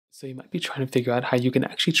So you might be trying to figure out how you can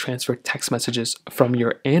actually transfer text messages from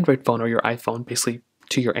your Android phone or your iPhone basically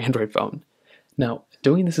to your Android phone. Now,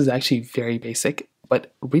 doing this is actually very basic,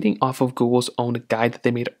 but reading off of Google's own guide that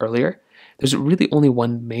they made earlier, there's really only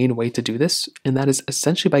one main way to do this, and that is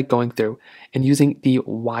essentially by going through and using the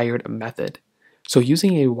wired method. So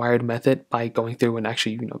using a wired method by going through and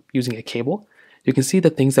actually, using a cable, you can see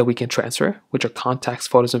the things that we can transfer, which are contacts,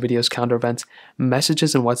 photos and videos, calendar events,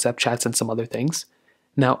 messages and WhatsApp chats, and some other things.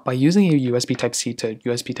 Now, by using a USB Type-C to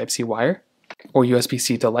USB Type-C wire, or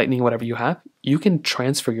USB-C to Lightning, whatever you have, you can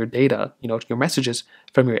transfer your data, your messages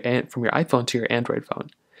from your iPhone to your Android phone.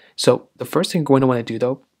 So the first thing you're going to want to do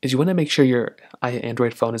though is you want to make sure your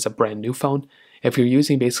Android phone is a brand new phone. If you're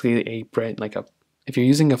using basically if you're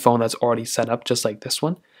using a phone that's already set up just like this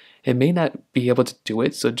one, it may not be able to do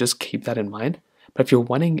it. So just keep that in mind. But if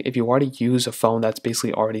you already use a phone that's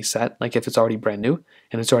basically already set, like if it's already brand new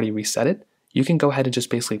and it's already reset, you can go ahead and just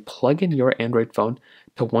basically plug in your Android phone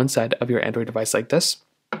to one side of your Android device like this.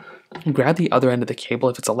 Grab the other end of the cable,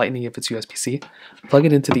 if it's a Lightning, if it's USB-C, plug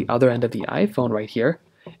it into the other end of the iPhone right here,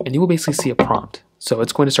 and you will basically see a prompt. So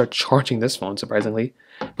it's going to start charging this phone, surprisingly,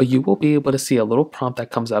 but you will be able to see a little prompt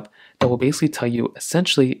that comes up that will basically tell you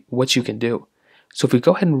essentially what you can do. So if we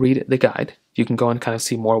go ahead and read the guide, you can go and kind of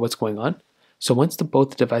see more what's going on. So once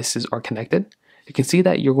both devices are connected, you can see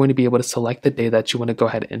that you're going to be able to select the data that you want to go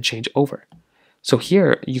ahead and change over. So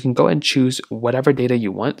here, you can go and choose whatever data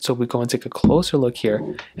you want. So if we go and take a closer look here,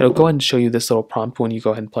 it'll go ahead and show you this little prompt when you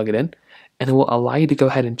go ahead and plug it in. And it will allow you to go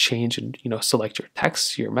ahead and change and select your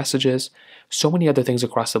texts, your messages, so many other things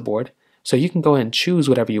across the board. So you can go ahead and choose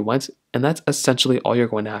whatever you want. And that's essentially all you're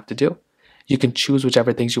going to have to do. You can choose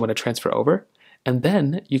whichever things you want to transfer over. And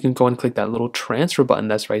then you can go and click that little transfer button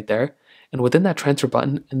that's right there. And within that transfer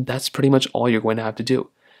button, and that's pretty much all you're going to have to do.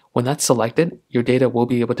 When that's selected, your data will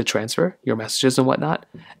be able to transfer, your messages and whatnot,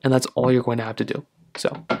 and that's all you're going to have to do.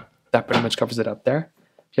 So that pretty much covers it up there.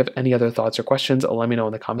 If you have any other thoughts or questions, let me know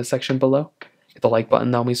in the comment section below. Hit the like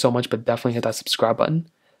button, that would mean so much, but definitely hit that subscribe button.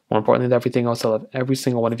 More importantly than everything else, I love every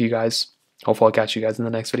single one of you guys. Hopefully I'll catch you guys in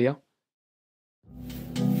the next video.